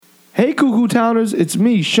Hey Cuckoo Towners, it's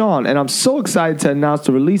me, Sean, and I'm so excited to announce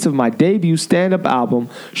the release of my debut stand-up album,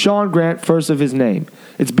 Sean Grant, First of His Name.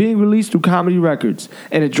 It's being released through Comedy Records,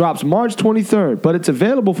 and it drops March 23rd, but it's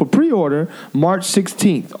available for pre-order March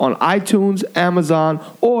 16th on iTunes, Amazon,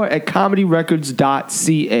 or at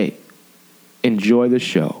comedyrecords.ca. Enjoy the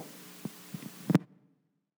show.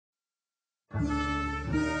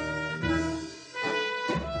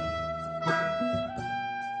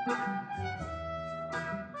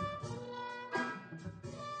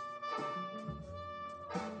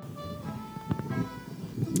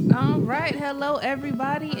 All right, hello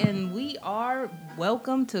everybody, and we are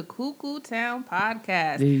welcome to Cuckoo Town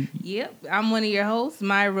Podcast. Hey. Yep, I'm one of your hosts,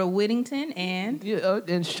 Myra Whittington, and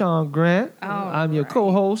And Sean Grant, I'm your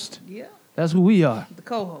co-host. yeah, That's who we are. the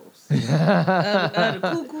co-host of the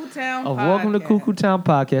Cuckoo Town Podcast. Welcome to Cuckoo Town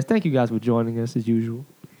Podcast. Thank you guys for joining us as usual.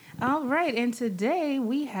 All right, and today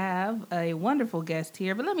we have a wonderful guest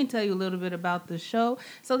here, but let me tell you a little bit about the show.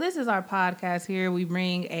 So this is our podcast here. We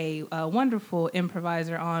bring a wonderful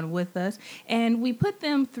improviser on with us, and we put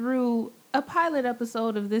them through a pilot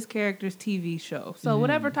episode of this character's TV show. So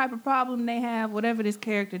whatever type of problem they have, whatever this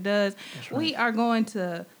character does, we are going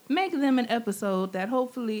to make them an episode that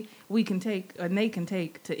hopefully we can take, or they can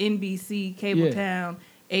take to NBC, Cable Town,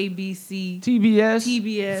 ABC,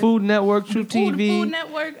 TBS, Food Network, True TV, Food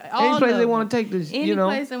Network, all any place of they want them. to take this, Any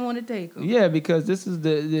place they want to take them. Yeah, because this is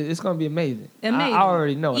it's gonna be amazing. Amazing. I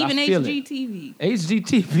already know it. Even I feel HGTV. it.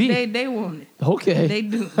 HGTV. They want it. Okay. They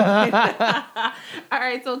do. All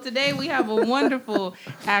right, so today we have a wonderful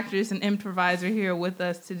actress and improviser here with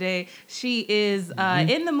us today. She is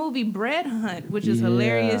in the movie Bread Hunt, which is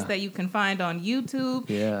hilarious, that you can find on YouTube.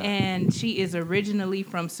 Yeah. And she is originally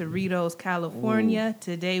from Cerritos, California.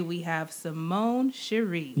 Today we have Simone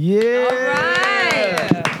Cherie. Yeah. All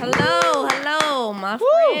right. Hello, my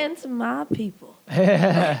friends, my people.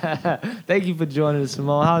 Thank you for joining us,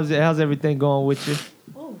 Simone. How's everything going with you?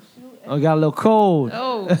 Oh, shoot. Oh, got a little cold.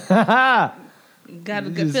 Oh,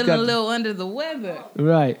 feeling a little under the weather.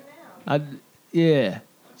 Right. Yeah.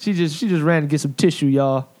 She just ran to get some tissue,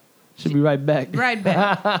 y'all. She'll be right back. Right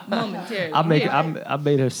back, momentarily. I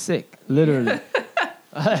made her sick, literally.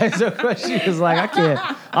 So she was like, I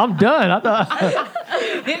can't. I'm done. I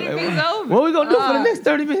thought, Interview's over. what we gonna do for the next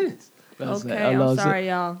 30 minutes? Okay, I'm sorry,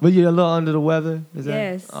 y'all. But you're a little under the weather? Is that?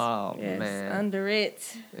 Yes. Oh, yes, man. under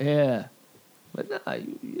it. Yeah. But nah, I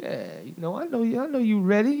know you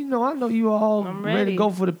ready. I know you all I'm ready to ready. go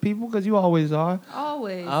for the people because you always are.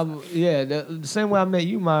 Always. The same way I met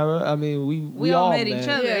you, Myra. I mean, we all all met each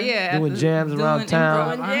other, Yeah. Doing jams around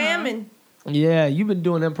town. Going jamming. Yeah, you've been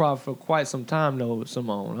doing improv for quite some time, though,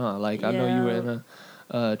 Simone. Huh? Like I know you were in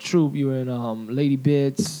a troupe. You were in Lady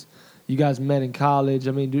Bits. You guys met in college.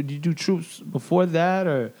 I mean, did you do troupes before that,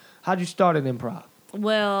 or how'd you start in improv?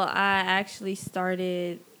 Well, I actually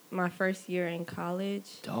started my first year in college.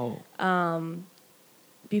 Oh.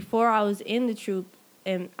 Before I was in the troupe,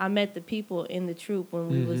 and I met the people in the troupe when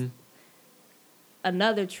we was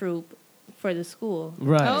another troupe for the school.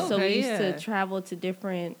 Right. Oh. So we Okay, used yeah. to travel to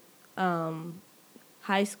different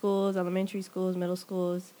high schools, elementary schools, middle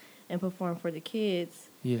schools, and perform for the kids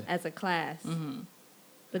Yeah. as a class. Mm-hmm.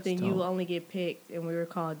 But then That's you dope. only get picked, and we were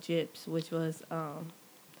called GIPS, which was I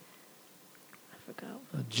forgot.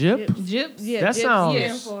 A jip? Gyps. Yeah, That GIPS sounds-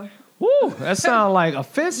 stand for. Woo! That sounds like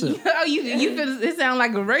offensive. Oh, you feel it sound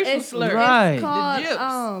like a racial It's, slur. Right. it's called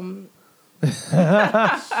GIPS.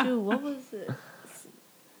 shoot, what was it?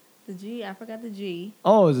 The G. I forgot the G.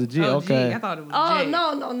 Oh, it's a G. Oh, Okay. G. I thought it was Oh J.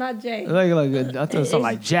 no, not J. I thought it sounded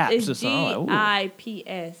like Japs or It's something. Like,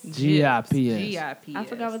 GIPS. GIPS. GIPS. I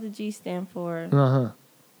forgot what the G stand for. Uh-huh.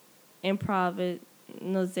 Improvisational.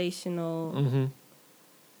 Mm-hmm.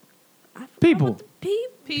 I forgot People. what the P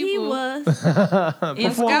People. was. In I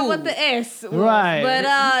forgot school. what the S was. Right. But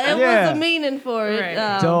it Yeah. was a meaning for it.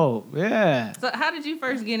 Right. Dope. Yeah. So how did you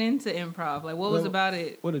first get into improv? Like, what was about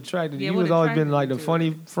it? What attracted you? Yeah, You what was always been attracted like you the to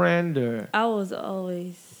funny friend, or I was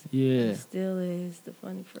always, yeah, still is the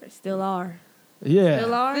funny friend. Still are. yeah.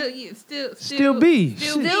 Still are. Still be.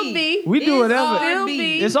 Still be. We do It's whatever. Still R&B.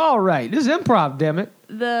 be. It's all right. This is improv, damn it.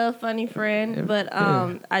 The funny friend. But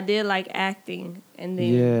Yeah. I did like acting. And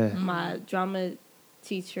then Yeah. my drama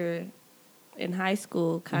teacher in high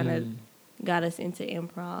school kind of got us into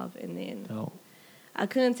improv. And then Oh. I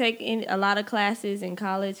couldn't take a lot of classes in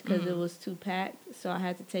college because it was too packed. So I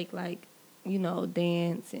had to take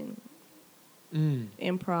dance and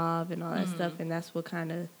improv and all that stuff. And that's what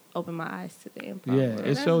kind of opened my eyes to the improv. Yeah, world. it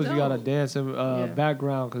That's shows you got a dope. dancing Yeah.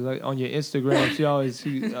 background because on your Instagram, she always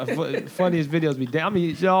funniest videos be. I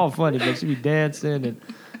mean, she all funny, but she be dancing and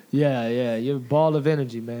Yeah. You're a ball of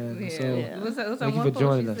energy, man. Yeah. So, Yeah. What's that thank you one for post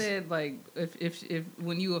joining she us. said, like, if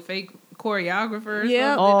when you a fake choreographer or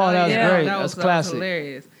Yep. something? Oh, that was Yeah. great. That That's was classic.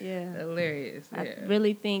 hilarious. Yeah. Hilarious. I Yeah.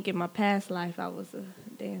 really think in my past life I was a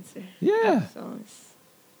dancer. Yeah, So it's,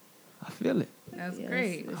 I feel it. That's yeah,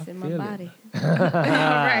 great. It's I in my feel it. body. All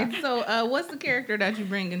right. So, what's the character that you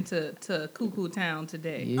bring into Cuckoo Town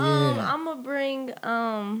today? Yeah. I'm gonna bring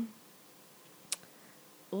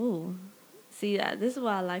ooh, see this is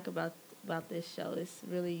what I like about this show. It's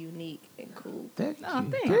really unique and cool. Thank Oh, you.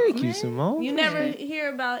 thanks, Thank you, man. Simone. You never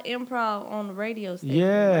hear about improv on the radio station.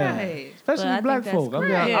 Yeah. Right. Especially But I with black think that's folk. I mean,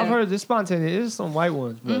 great. I've Yeah. heard this spontaneous. There's some white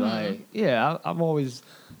ones, but like, yeah, I'm always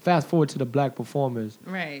fast forward to the black performers.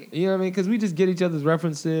 Right. You know what I mean? Because we just get each other's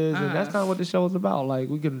references, and that's kind of what the show is about. Like,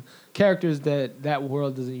 we can characters that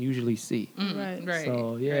world doesn't usually see. Right. Right.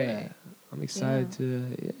 So yeah, Right. I'm excited to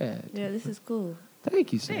Yeah, this is cool.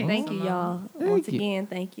 Thank you, Simone. Thank you, y'all. Thank Once you. again,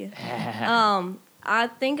 thank you. I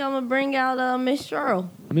think I'm gonna bring out Miss Cheryl.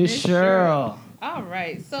 Miss Miss Cheryl. All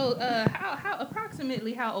right. So, how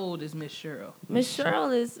approximately how old is Miss Cheryl? Miss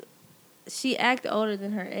Cheryl she act older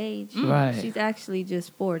than her age. Right. She's actually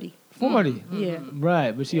just 40. 40. Yeah.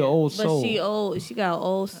 Right, but she an old But soul. she old. She got an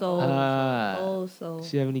old soul. Ah. Old soul.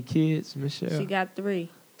 She have any kids, Miss Cheryl? She got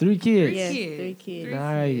 3. 3 kids. Yes, kids. 3 kids. Three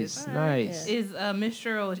Nice, kids. All right. nice. Yeah. Is Miss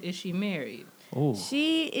Cheryl, is she married? Oh.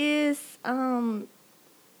 She is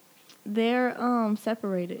they're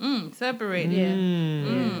separated. Separated. Yeah. Mm.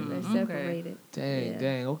 Yeah, they're okay. separated. Dang, Yeah.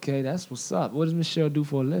 dang. Okay, that's what's up. What does Miss Cheryl do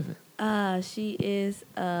for a living? She is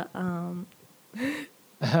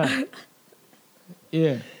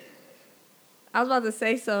Yeah. I was about to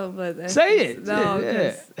say something, but that's Say just- it. No,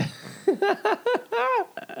 Yeah.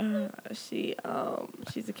 'cause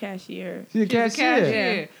she's a cashier. She's a She's a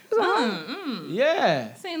cashier. cashier.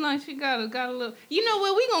 Yeah. Seems like she got a little. You know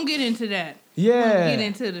what? We gonna get into that. Yeah. When we get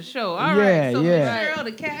into the show. All Yeah, right. So yeah. Miss Cheryl,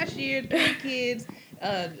 the cashier, 3 kids,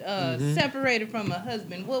 separated from her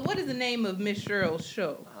husband. Well, what is the name of Miss Cheryl's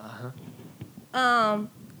show?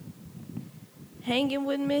 Hanging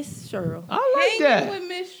with Miss Cheryl. I like Hanging that. with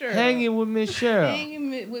Miss Cheryl. Hanging with Miss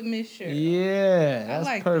Cheryl. With Miss Cheryl. Yeah, I that's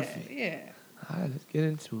like perfect. that. Yeah. All right, let's get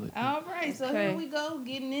into it. All right, so Okay. here we go,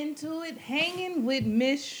 getting into it. Hanging with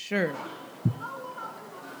Miss Cheryl.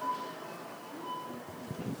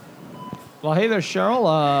 Well, hey there,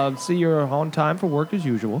 Cheryl. See, you're on time for work as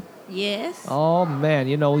usual. Yes. Oh, man,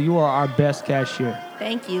 you are our best cashier.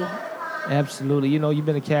 Thank you. Absolutely. You've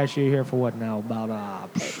been a cashier here for what now? About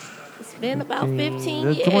It's been about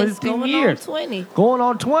 15 15 years. Going years. on 20. going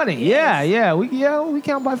on 20. Yes. Yeah. We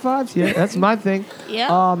count by fives here. That's my thing.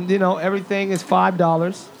 Yeah. Everything is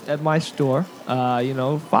 $5 at my store.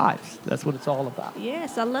 Fives. That's what it's all about.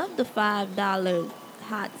 Yes, I love the $5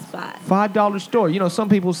 hot spot. $5 store. Some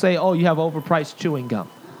people say, "Oh, you have overpriced chewing gum."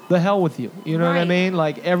 The hell with you. You know what I Right. mean?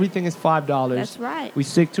 Like everything is $5. That's right. We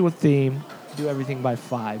stick to a theme. Do everything by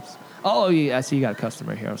fives. Oh, yeah. I see you got a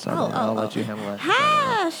customer here. I'm sorry. I'll let you handle that.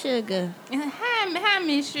 Hi, sugar. Hi,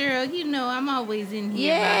 Miss Cheryl. I'm always in here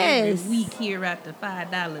Yes. every week here at the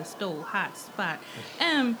 $5 store hot spot.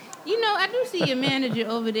 I do see your manager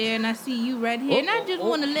over there, and I see you right here, and I just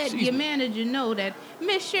want to let excuse your me. manager know that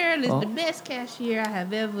Miss Cheryl is the best cashier I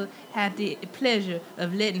have ever had the pleasure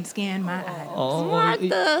of letting scan my items. Oh,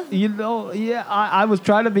 Martha. Yeah, I was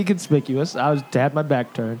trying to be conspicuous. Had my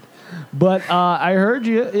back turned. But I heard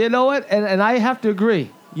you. You know what? And I have to agree.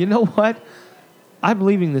 You know what? I'm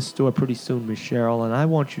leaving this store pretty soon, Miss Cheryl, and I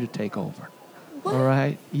want you to take over. What? All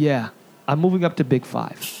right? Yeah. I'm moving up to Big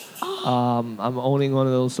Five. I'm owning one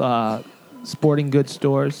of those sporting goods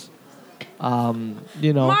stores.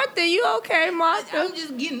 Martha, you okay, Martha? I'm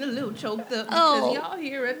just getting a little choked up because Oh. y'all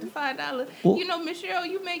here at the $5. Well- Miss Cheryl,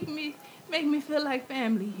 you make me feel like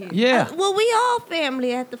family here. Yeah. Well, we all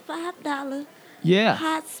family at the $5 Yeah.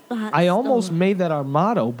 hot spot. I almost store. made that our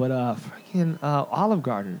motto, but freaking Olive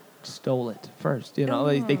Garden stole it first.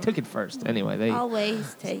 They took it first. Anyway, they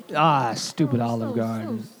always take it. stupid Oh, Olive so-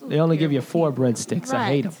 Garden. so They only give you careful 4 breadsticks. I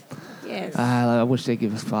hate them. Yes. I wish they'd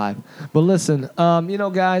give us 5. But listen,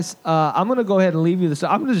 guys, I'm gonna go ahead and leave you this.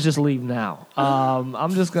 I'm gonna just leave now.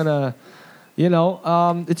 I'm just gonna,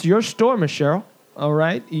 it's your store, Miss Cheryl. All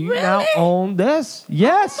right, you now Really? own this.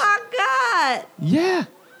 Yes. Oh my God. Yeah.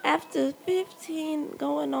 After 15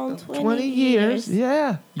 going on 20 years.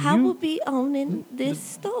 Yeah. I You- will be owning this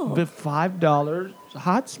store. the $5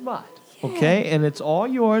 hot spot. Okay, and it's all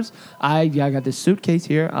yours. I got this suitcase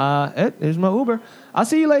here. There's my Uber. I'll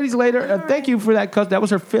see you ladies later. Thank you for that. That was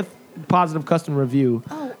her 5th positive customer review.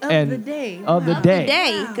 Oh, the day. Of the Wow. day.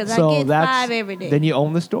 Day, because So I get that's 5 every day. Then you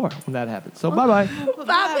own the store when that happens. So bye-bye.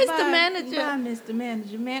 Bye, Mr. Manager. Bye, Mr.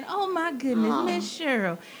 Manager, man. Oh my goodness, Miss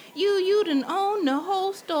Cheryl, you done own the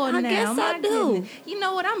whole store I now. guess my I do. goodness. You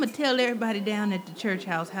know what? I'm gonna tell everybody down at the church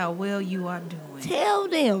house how well you are doing. Tell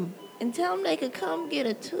them. And tell them they could come get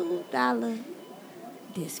a $2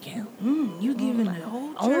 discount. You giving the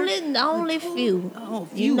whole church? Only the few. Oh,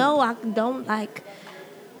 few. You know I don't like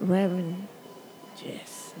Reverend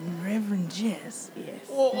Jess. Reverend Jess. Yes.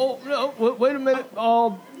 Oh, no, wait a minute.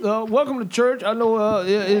 Welcome to church. I know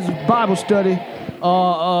it's Bible study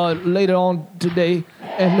later on today.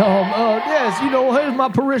 And yes, you know, here's my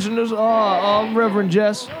parishioners, Reverend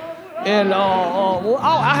Jess. And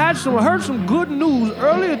I heard some good news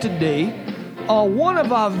earlier today. One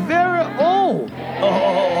of our very own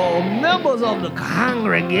members of the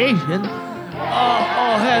congregation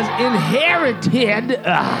has inherited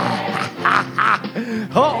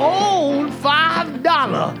her own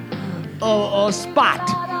 $5 spot,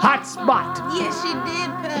 hot spot. Yes, she did,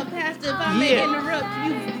 Pastor. If I may interrupt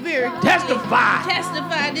you very quickly.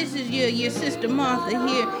 Testify. This is your sister Martha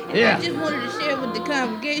here. And I just wanted to share with the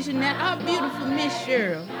congregation that our beautiful Miss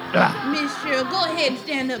Cheryl. Miss Cheryl, go ahead and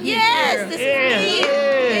stand up, Miss Cheryl. This is me.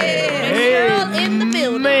 Cheryl in the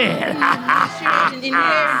building. Man. Cheryl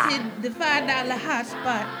inherited the $5 hot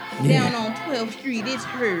spot down on 12th Street. It's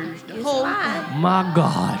hers. The whole thing. My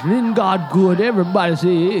God, isn't God good? Everybody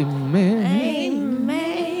say amen.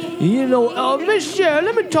 Amen. You know, Miss Cheryl,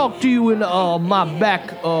 let me talk to you in my back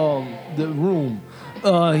the room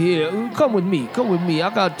here. Come with me. I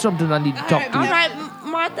got something I need to talk to All you. right,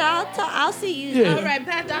 Martha, I'll see you. Yeah. All right,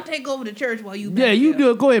 Pastor, I'll take over the church while you back Yeah, you there.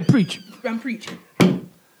 do it. Go ahead, preach. I'm preaching.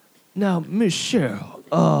 Now, Miss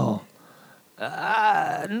Cheryl,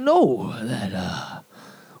 I know that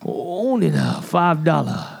owning a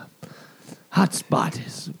 $5 hotspot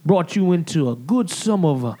has brought you into a good sum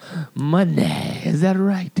of money. Is that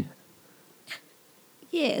right?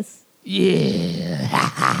 Yes. Yeah.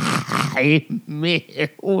 Amen.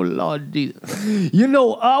 Oh, Lord Jesus. You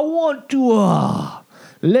know, I want to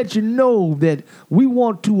let you know that we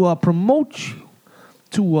want to promote you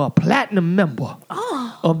to a platinum member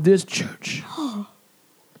of this church.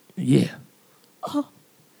 Yeah.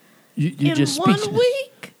 You're In just 1 speechless.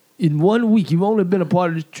 week? In 1 week. You've only been a part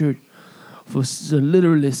of this church for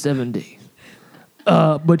literally 7 days.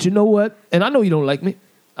 But you know what? And I know you don't like me.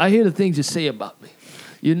 I hear the things you say about me.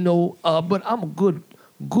 You know, but I'm a good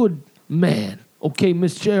man. Okay,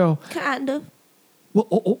 Miss Cheryl. Kind of.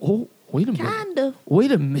 Well, wait a minute. Kind of.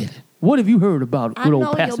 Wait a minute. What have you heard about I good old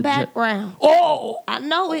know Pastor your Jeff? background. Oh! I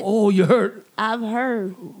know it. Oh, you heard? I've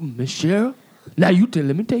heard. Miss Cheryl? Now,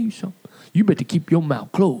 let me tell you something. You better keep your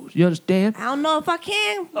mouth closed. You understand? I don't know if I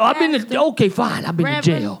can. I've been Pastor. okay, fine. I've been to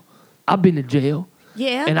Reverend. jail. I've been to jail.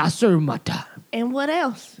 Yeah. And I served my time. And what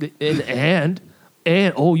else? And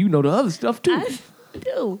you know the other stuff too. I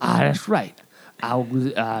do. That's right. I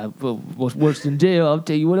was worse than jail. I'll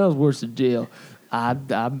tell you what else worse than jail. I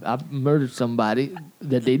murdered somebody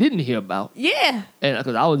that they didn't hear about. Yeah. And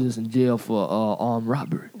because I was just in jail for armed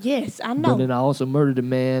robbery. Yes, I But know. then I also murdered a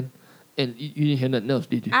man. And you didn't hear nothing else,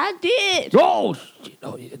 did you? I did. Oh, shit.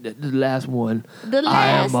 Oh, yeah, the last one. The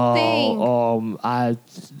last thing.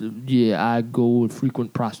 I go with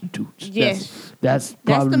frequent prostitutes. Yes. That's That's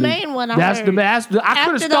probably the main one I That's heard. the I could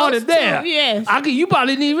After have started those there. two, yes. You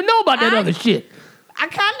probably didn't even know about that I- other shit. I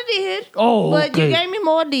kind of did. Oh, But okay. you gave me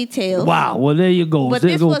more details. Wow. Well, there you go. But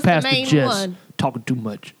There this goes was the Pastor main Jess one. talking too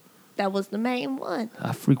much. That was the main one.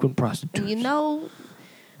 I frequent prostitutes. And you know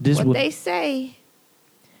this what was, they say.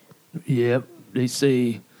 Yep. They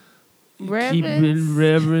say Reverends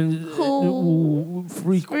Reverend who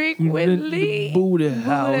frequently the booty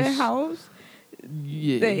house.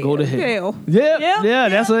 Yeah, They go to hell. hell. Yeah, Yep, yeah,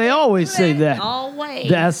 that's what they always say. That Always.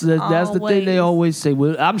 that's the thing they always say.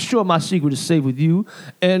 Well, I'm sure my secret is safe with you.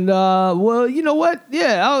 And well, you know what?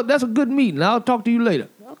 Yeah, that's a good meeting. I'll talk to you later.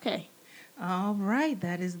 Okay. All right,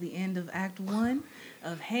 that is the end of Act 1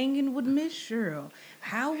 of Hanging with Miss Cheryl.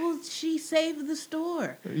 How will she save the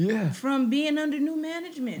store from being under new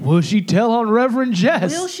management? Will she tell on Reverend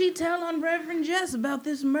Jess? Will she tell on Reverend Jess about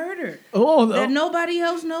this murder that that nobody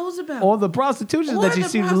else knows about? or the prostitution Or that she the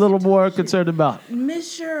seems a little more prostitution. concerned about?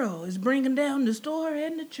 Miss Cheryl is bringing down the store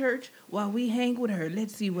and the church while we hang with her.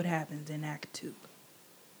 Let's see what happens in Act 2.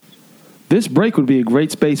 This break would be a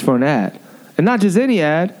great space for an ad. And not just any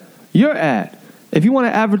ad, your ad. If you want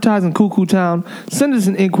to advertise in Cuckoo Town, send us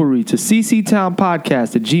an inquiry to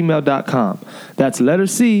cctownpodcast@gmail.com. That's letter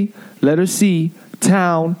C,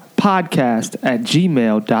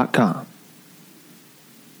 townpodcast@gmail.com.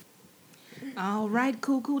 All All right,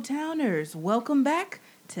 Cuckoo Towners, welcome back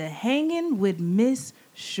to Hanging with Miss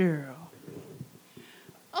Cheryl.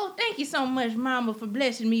 Oh, thank you so much, Mama, for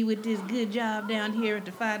blessing me with this good job down here at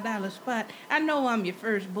the $5 spot. I know I'm your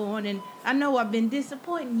firstborn, and I know I've been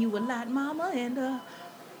disappointing you a lot, Mama, and,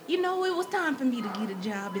 it was time for me to get a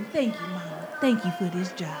job, and thank you, Mama. Thank you for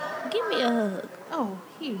this job. Give me a hug. Oh,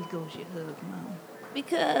 here goes your hug, Mama.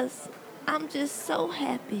 Because I'm just so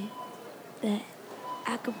happy that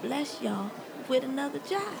I could bless y'all with another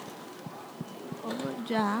job. Or a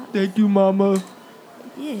job. Thank you, Mama.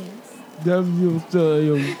 Yes. Damn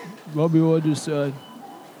your Bobby Wonder's son.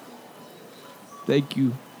 Thank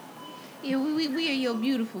you. Yeah, we are your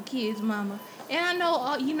beautiful kids, Mama. And I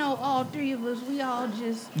know, all three of us, we all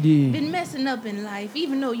just been messing up in life,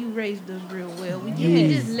 even though you raised us real well. We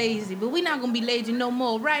just lazy, but we're not going to be lazy no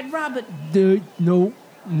more. Right, Robert? No,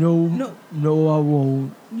 I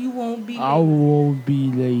won't. You won't be lazy. I won't be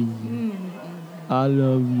lazy. I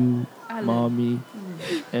love you, Mommy,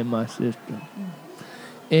 and my sister.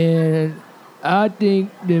 And I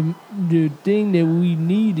think the thing that we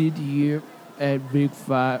needed here at Big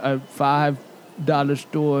 $5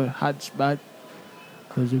 store hotspot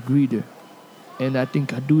was a greeter. And I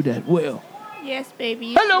think I do that well. Yes, baby.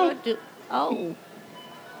 You Hello. Sure do. Oh.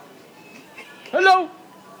 Hello.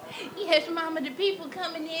 Yes, Mama, the people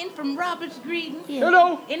coming in from Robert's Greeting. Yeah.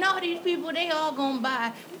 Hello. And all these people, they all gonna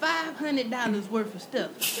buy $500 worth of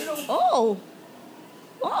stuff. Oh.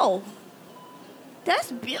 Oh.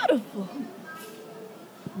 That's beautiful.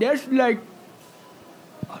 That's like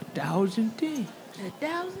 1,000 things.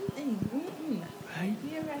 1,000 things. Mm-mm. Right?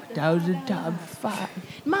 You're right, 1,000 times 5.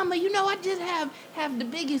 Mama, I just have the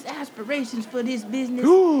biggest aspirations for this business.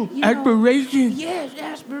 Ooh, You know, aspirations. Yes,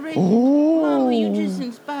 aspirations. Oh. Mama, you just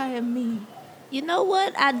inspire me. You know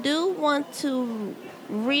what? I do want to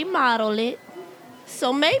remodel it.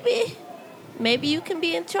 So maybe you can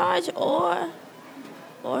be in charge or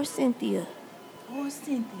Cynthia. Or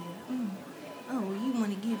Cynthia. Oh, you want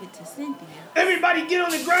to give it to Cynthia? Everybody get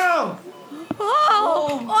on the ground.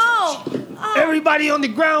 Oh. Everybody on the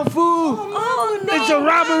ground, fool. Oh, no. It's a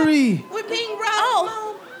robbery. We're being robbed,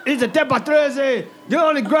 Mom. It's a Tepa 13. Get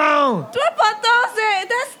on the ground.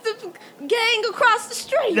 That's the gang across the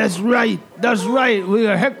street. That's right. We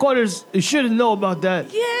are headquarters. You shouldn't know about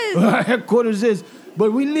that. Yes. Where our headquarters is.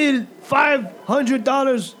 But we need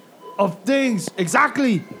 $500 of things.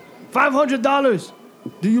 Exactly. $500.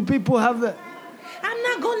 Do you people have that? I'm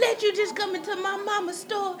not going to let you just come into my mama's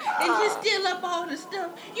store and just steal up all the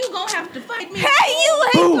stuff. You going to have to fight me. Hey, you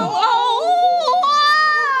ain't Boom. go. Oh.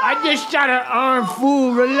 I just shot an arm,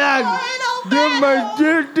 fool. Relax. Oh, You're my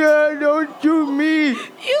sister. Don't shoot me.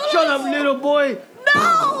 Shut up, little boy. No.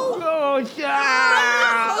 Oh, shut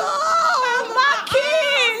up. Oh, my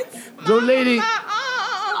kids. So, lady,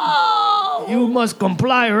 Oh. you must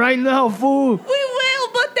comply right now, fool. We will,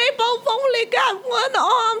 but they both only got one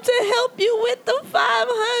arm to help you with the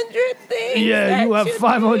 500 things. Yeah, you that have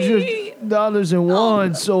 $500 need. in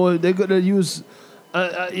one, so they're gonna use,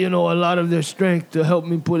 a lot of their strength to help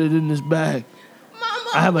me put it in this bag. Mama,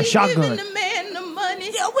 I have a we shotgun. giving the man the money.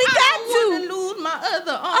 Yeah, we I got don't want to lose my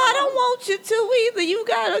other arm. I don't want you to either. You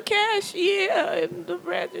got a cashier in the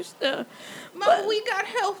register. Mama, But we got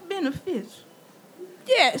health benefits.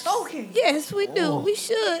 yes. Okay. Yes, we do. Oh. We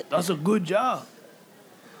should. That's a good job.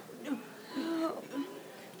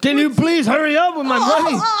 Can you please hurry up with my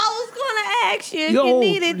money? I was going to ask you if Yo, you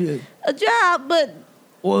needed yeah. a job, but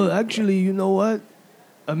Well, actually, you know what?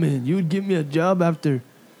 I mean, you'd give me a job after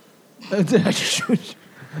I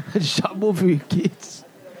shot both of your kids.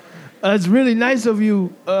 That's really nice of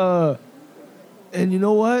you. And you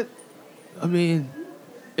know what? I mean,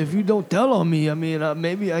 if you don't tell on me,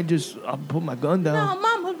 maybe I'll put my gun down. No,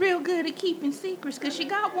 Mama real good at keeping secrets because she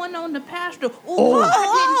got one on the pastor. Ooh, Oh.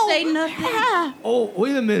 I didn't say nothing. Ah, Oh,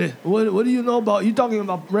 wait a minute. What do you know about? You talking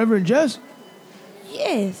about Reverend Jess?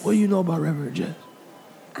 yes. What do you know about Reverend Jess?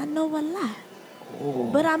 I know a lot, Oh,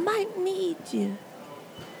 but I might need you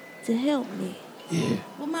to help me. yeah.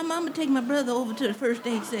 Well, my mama take my brother over to the first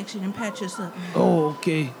aid section and patch us up. Oh,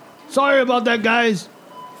 okay. Sorry about that, guys.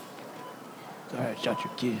 Sorry, I shot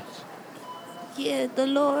your kids. Yeah, the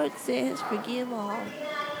Lord says forgive all.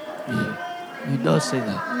 Yeah, he does say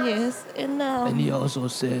that. Yes, and And he also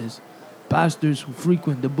says, pastors who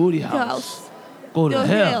frequent the booty house go to Go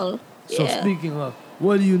hell. hell. So Yeah. speaking of,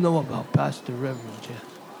 what do you know about Pastor Reverend Jeff?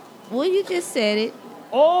 Well, you just said it.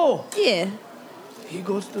 Oh, Yeah, he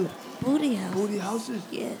goes to booty house. booty houses.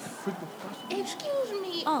 Yes. Frequent prostitutes. Excuse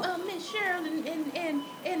me, Oh. Miss Cheryl and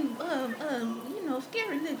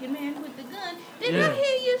scary looking man with the gun. Did Yeah. I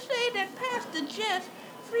hear you say that Pastor Jess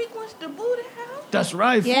frequents the Buddha house? That's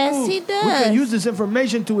right, Yes, fool. he We does. can use this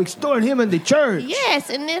information to extort him in the church. Yes,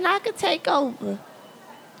 and then I could take over.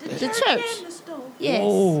 The The church church. and the store. Yes.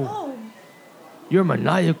 Whoa. Oh, You're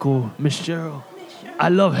maniacal, Miss Cheryl. Miss Cheryl. I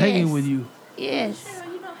love hanging Yes. with you. Yes.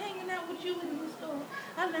 Cheryl, you know, hanging out with you in the store,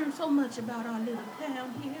 I learned so much about our little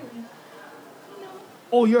town here. And, you know,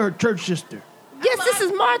 Oh, you're her church sister. Yes, this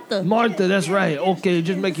is Martha. Martha, that's right. Okay,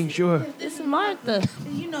 just making sure. This is Martha.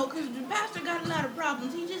 you know, because the pastor got a lot of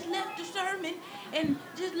problems. He just left the sermon and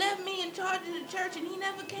just left me in charge of the church, and he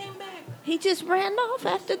never came back. He just ran off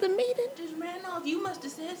after the meeting. Just ran off. You must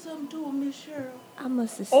have said something to him, Miss Cheryl. I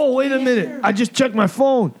must have. Oh, wait a minute. I just checked my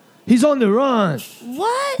phone. He's on the run.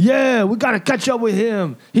 What? Yeah, we got to catch up with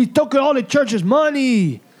him. He took all the church's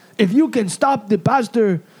money. If you can stop the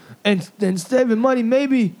pastor and save him money,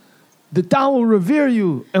 maybe the town will revere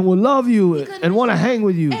you and will love you and want to hang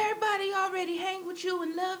with you. Everybody already hang with you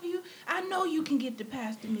and love you. I know you can get the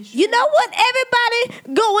pastor, Miss Cheryl. You know what?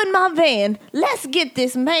 Everybody, go in my van. Let's get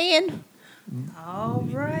this man. All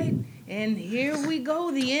right. And here we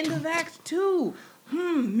go, the end of Act 2.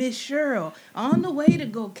 Miss Cheryl, on the way to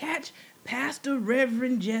go catch Pastor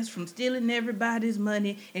Reverend Jess from stealing everybody's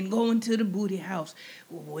money and going to the booty house.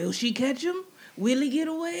 Will she catch him? Will he get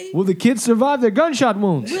away? Will the kids survive their gunshot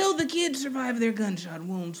wounds? Will the kids survive their gunshot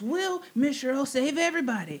wounds? Will Miss Cheryl save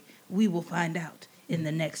everybody? We will find out in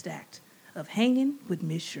the next act of Hanging with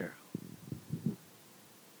Miss Cheryl.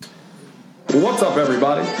 What's up,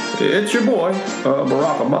 everybody? It's your boy,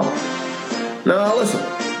 Barack Obama. Now, listen.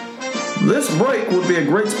 This break would be a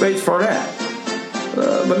great space for an ad.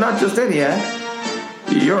 But not just any ad.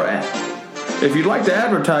 Your ad. If you'd like to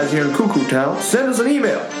advertise here in Cuckoo Town, send us an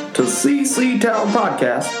email to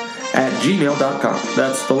cctownpodcast@gmail.com.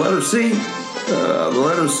 That's the letter C,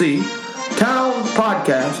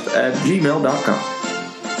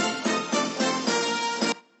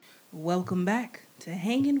 townpodcast@gmail.com. Welcome back to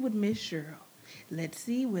Hanging with Miss Cheryl. Let's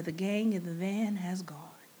see where the gang in the van has gone.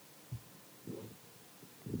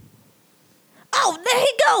 Oh, there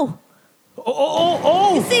he go.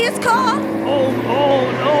 Oh. You see his car?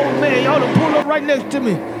 Oh, man, y'all done pull up right next to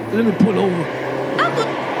me. Let me pull over.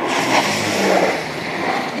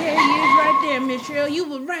 There he is right there, Miss Cheryl. You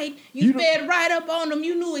were right. You You sped right up on him.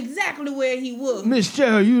 You knew exactly where he was. Miss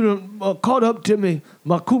Cheryl, you done caught up to me.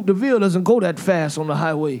 My Coupe de Ville doesn't go that fast on the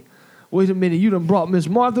highway. Wait a minute, you done brought Miss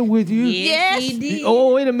Martha with you? Yes. he did.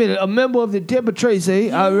 Oh, wait a minute, a member of the Temper Trace,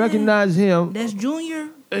 I recognize him. That's Junior.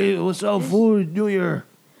 Hey, what's up, fool, Junior?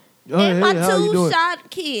 And my how you two doing? shot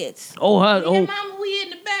kids. Oh, Yeah, oh, Mama, we in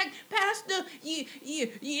the back. Pastor,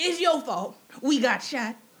 it's your fault. We got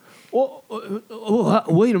shot.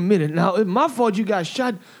 wait a minute. Now, it's my fault you got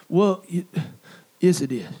shot. Well, yes,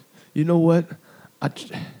 it is. You know what? I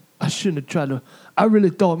shouldn't have tried to. I really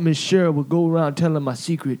thought Miss Cheryl would go around telling my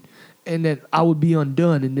secret and that I would be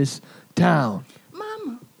undone in this town.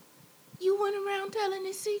 Mama, you went around telling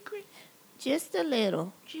his secret? Just a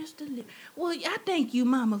little. Just a little. Well, I thank you,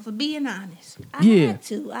 Mama, for being honest. I Yeah.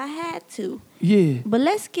 had to. Yeah. But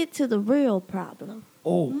let's get to the real problem.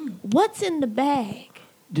 Oh, What's in the bag?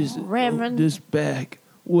 Reverend. this bag.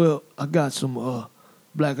 Well, I got some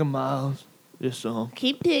Black and Miles. This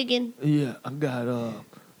Keep digging. yeah, I got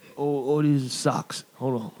these socks.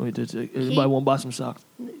 Hold on, wait, everybody want to buy some socks?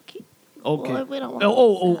 Keep, Okay. Boy, we don't want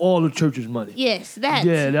all the church's money. Yes, that's.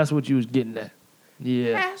 Yeah, that's what you was getting at.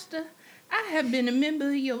 Yeah. Pastor, I have been a member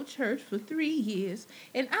of your church for 3 years,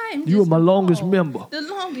 and I am You just are my longest appalled. member. The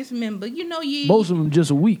longest member. You know, you... Most of them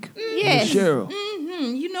just a week. Yes. Miss Cheryl.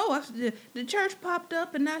 You know, the church popped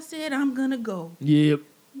up, and I said, I'm going to go. Yep.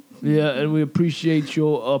 Yeah, and we appreciate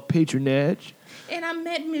your patronage. And I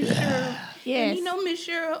met Miss Cheryl. Yes. And you know, Miss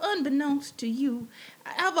Cheryl, unbeknownst to you,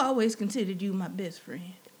 I've always considered you my best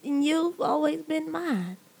friend. And you've always been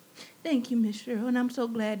mine. Thank you, Miss Cheryl, and I'm so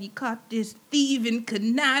glad you caught this thieving,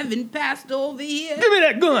 conniving pastor over here. Give me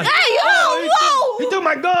that gun. Hey, whoa! He took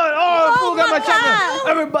my gun. Oh, fool got my my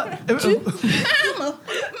shotgun. Mama,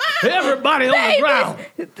 Everybody on the Baby. ground.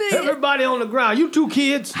 Everybody on the ground. You two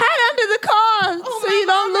kids. Hide under the car so you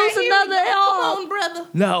don't lose another Come arm. on, brother.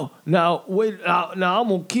 Now, wait. Now, I'm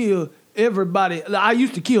going to kill everybody. I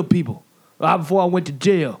used to kill people before I went to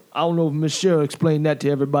jail. I don't know if Miss Cheryl explained that to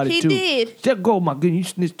everybody, He too. did. Just go, my goodness. You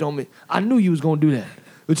snitched on me. I knew you was going to do that.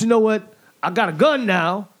 But you know what? I got a gun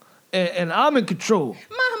now, and I'm in control.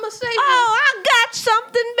 Mama, say Oh, I got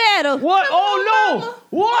something better. What? Oh,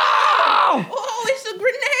 no. Wow. Oh, it's a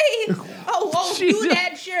grenade. Oh, do Jesus.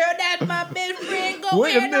 that, Cheryl. That's my best friend. Go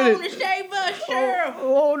Wait a ahead minute. on and save us, Cheryl.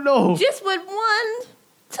 Oh, no. Just with one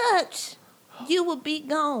touch, you will be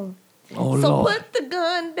gone. Oh, So Lord. put the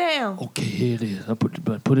gun down Okay, here it is. I'll put it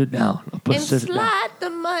down. I'll and set it down. slide the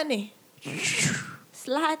money.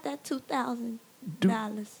 Slide that $2,000.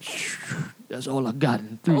 That's all I got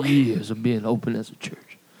in 3 years of being open as a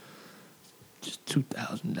church. Just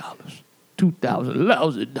 $2,000.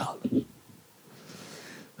 $2,000.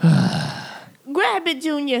 Grab it,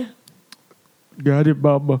 Junior. Got it,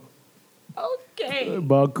 Mama. Okay.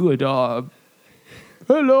 My good arm.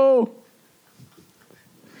 Hello.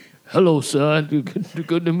 Hello, son.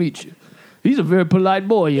 Good to meet you. He's a very polite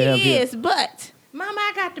boy you have He here. is, but Mama,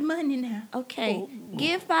 I got the money now. okay.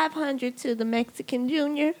 Give $500 to the Mexican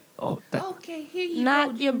Junior, Oh, Okay, here you go.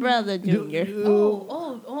 not your brother Junior.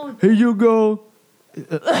 Oh. here you go.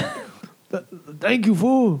 Thank you,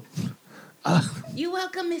 fool. You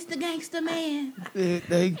welcome, Mr. Gangster Man.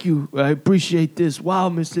 Thank you. I appreciate this. Wow,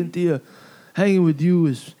 Miss Cynthia, hanging with you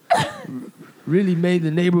has really made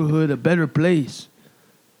the neighborhood a better place.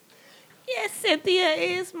 Yes, Cynthia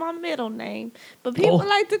is my middle name, but people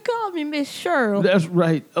like to call me Miss Cheryl. That's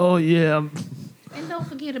right. Oh, yeah. And don't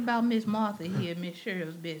forget about Miss Martha here, Miss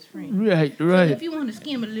Cheryl's best friend. Right. So if you want to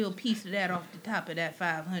skim a little piece of that off the top of that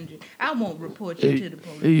 $500, I won't report you to the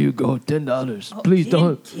police. Here you go, $10. Oh, Please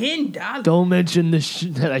 $10. don't mention this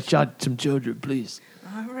that I shot some children, please.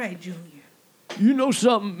 All right, Junior. You know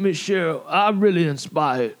something, Miss Cheryl? I'm really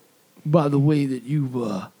inspired by the way that you've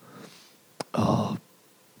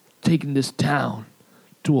taken this town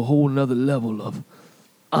to a whole nother level of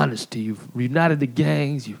honesty. You've united the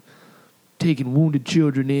gangs. You've taken wounded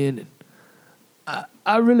children in. And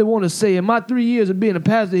I really want to say, in my 3 years of being a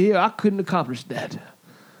pastor here, I couldn't accomplish that.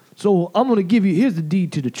 So I'm going to give you, here's the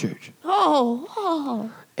deed to the church.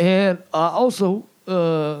 Oh. And also,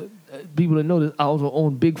 people that know this, I also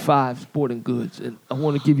own Big Five Sporting Goods, and I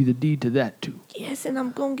want to give you the deed to that too. Yes, and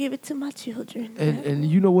I'm going to give it to my children. And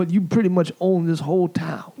you know what? You pretty much own this whole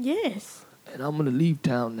town. Yes. And I'm going to leave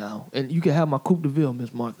town now. And you can have my Coupe de Ville,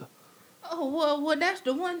 Miss Martha. Oh, well, that's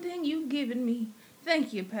the one thing you've given me.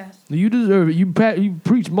 Thank you, Pastor. You deserve it. You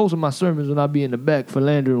preach most of my sermons when I be in the back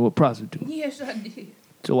philandering with prostitutes. Yes, I did.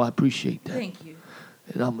 So I appreciate that. Thank you.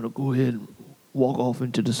 And I'm going to go ahead and walk off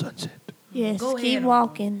into the sunset. Yes, Go keep ahead,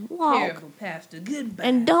 walking. Walk. Careful, Pastor. Goodbye.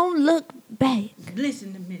 And don't look back.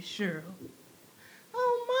 Listen to Miss Cheryl.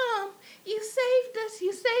 Oh, Mom, you saved us.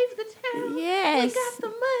 You saved the town. Yes. We got the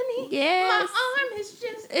money. Yes. My arm is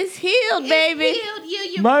just... It's healed, baby. It's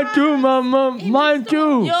healed. You're Mine too, fine. Mama. In Mine the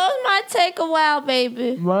too. Yours might take a while,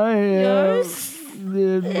 baby. Mine. Yours?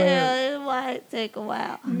 Yeah, Yeah, it might take a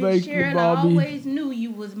while. Miss Thank you, Cheryl, I Bobby. always knew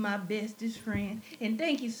you was my bestest friend. And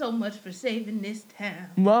thank you so much for saving this town.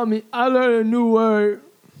 Mommy, I learned a new word.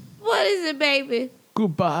 What is it, baby?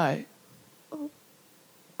 Goodbye. Oh.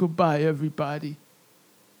 Goodbye, everybody.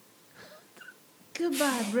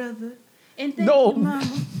 Goodbye, brother. And thank No. you, Mama,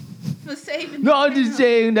 for saving No, the I'm just town.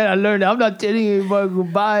 saying that I learned that. I'm not telling anybody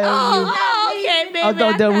goodbye. Oh, okay, baby. I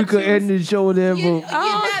thought that we thought could you end the show there, You're but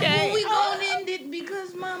not, okay. we gonna end it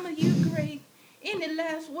because, Mama, you're great. Any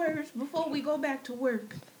last words before we go back to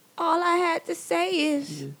work? All I had to say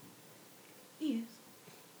is Yes.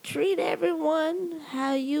 treat everyone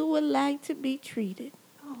how you would like to be treated.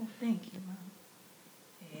 Oh, thank you, Mama.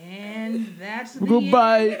 And that's the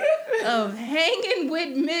goodbye. end of Hanging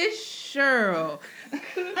with Miss Cheryl.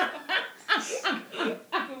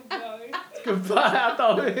 Goodbye. I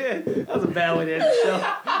thought that was a bad way to end the show.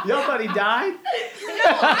 Y'all thought he died?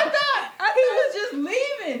 I he was just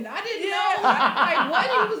leaving. I didn't know like what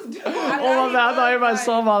he was doing. Oh my God! I thought everybody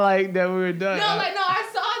saw my like that we were done. No, I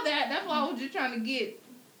saw that. That's why I was just trying to get.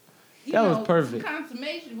 That was perfect.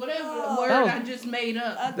 Consummation, whatever word That was- I just made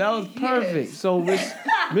up. That was perfect. Yes. So Miss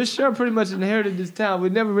Cheryl pretty much inherited this town. We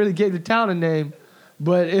never really gave the town a name,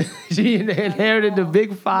 but she inherited the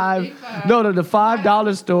Big Five. Big Five. No, the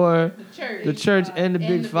 $5 store, The church, and the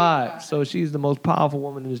Big Five. So she's the most powerful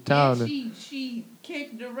woman in this town. And she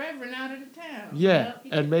kicked the reverend out of the town. Yeah,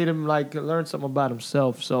 and made him like learn something about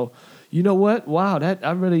himself. So, you know what? Wow, I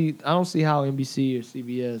don't see how NBC or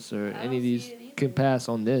CBS or any of these can pass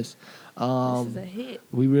on this. This is a hit.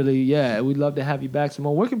 We really, we'd love to have you back,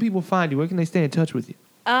 Simone. Where can people find you? Where can they stay in touch with you?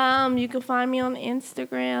 You can find me on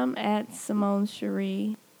Instagram at Simone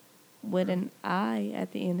Cherie with an I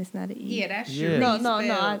at the end. It's not an E. Yeah, that's Yeah. Cherie No,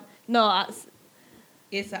 spelled.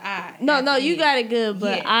 It's an I. no, you got it good,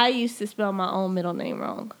 but Yeah. I used to spell my own middle name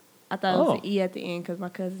wrong. I thought it was Oh. an E at the end because my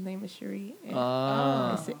cousin's name is Cherie. And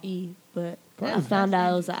Ah. it's an E, but I Perfect. found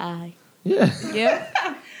out it was an I. Yeah, Yep.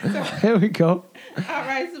 there we go. All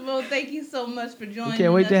right, Simone, thank you so much for joining We us.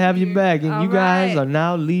 can't wait to have you here. back. And All you guys right. are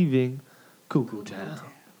now leaving Cuckoo Town.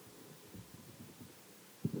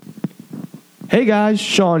 Hey guys,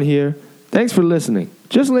 Sean here. Thanks for listening.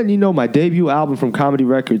 Just letting you know my debut album from Comedy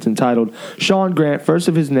Records entitled Sean Grant, First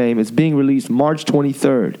of His Name is being released March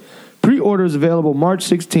 23rd. Pre-order is available March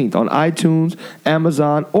 16th on iTunes,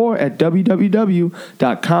 Amazon, or at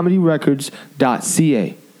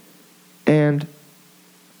www.comedyrecords.ca. And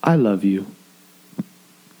I love you.